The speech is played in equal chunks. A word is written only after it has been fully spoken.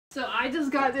So I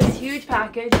just got this huge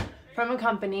package from a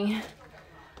company.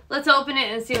 Let's open it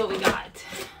and see what we got.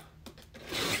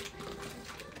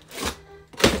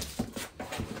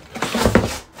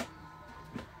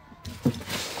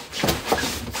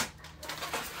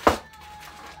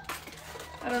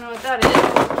 I don't know what that is.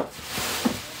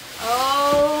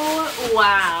 Oh,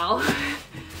 wow.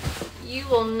 You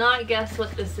will not guess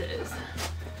what this is.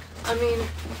 I mean,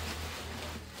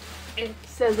 it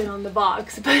says it on the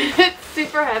box, but it's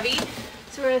super heavy.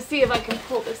 So we're gonna see if I can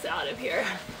pull this out of here.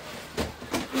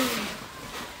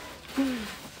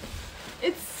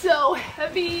 It's so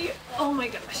heavy. Oh my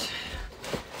gosh.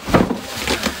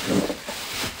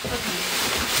 Okay.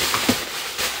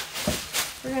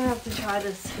 We're gonna have to try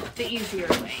this the easier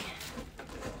way.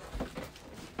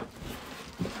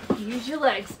 Use your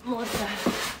legs, Melissa.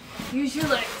 Use your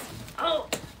legs. Oh.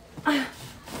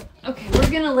 Okay, we're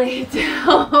gonna lay it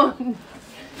down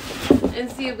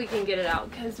and see if we can get it out,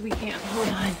 because we can't. Hold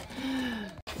on.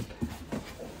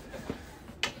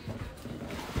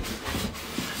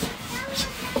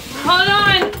 Hold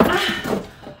on.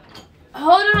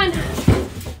 Hold on.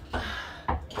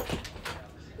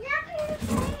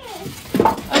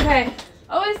 Okay.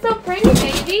 Oh, it's so pretty,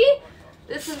 baby.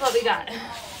 This is what we got.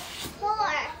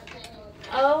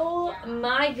 Oh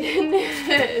my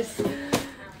goodness.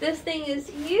 This thing is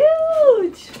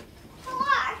huge.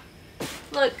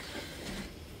 Look.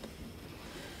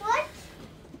 What?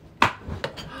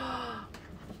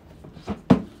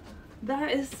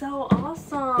 That is so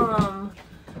awesome.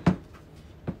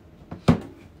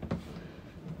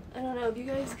 I don't know if you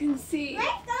guys can see. Where's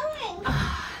going?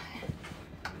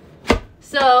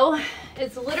 So,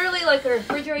 it's literally like a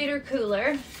refrigerator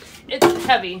cooler. It's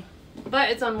heavy, but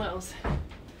it's on wheels.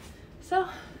 So,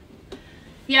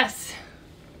 yes.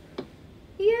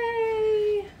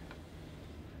 Yay!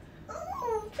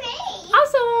 Oh, pretty.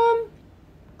 Awesome!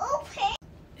 Oh, pretty.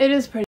 It is pretty.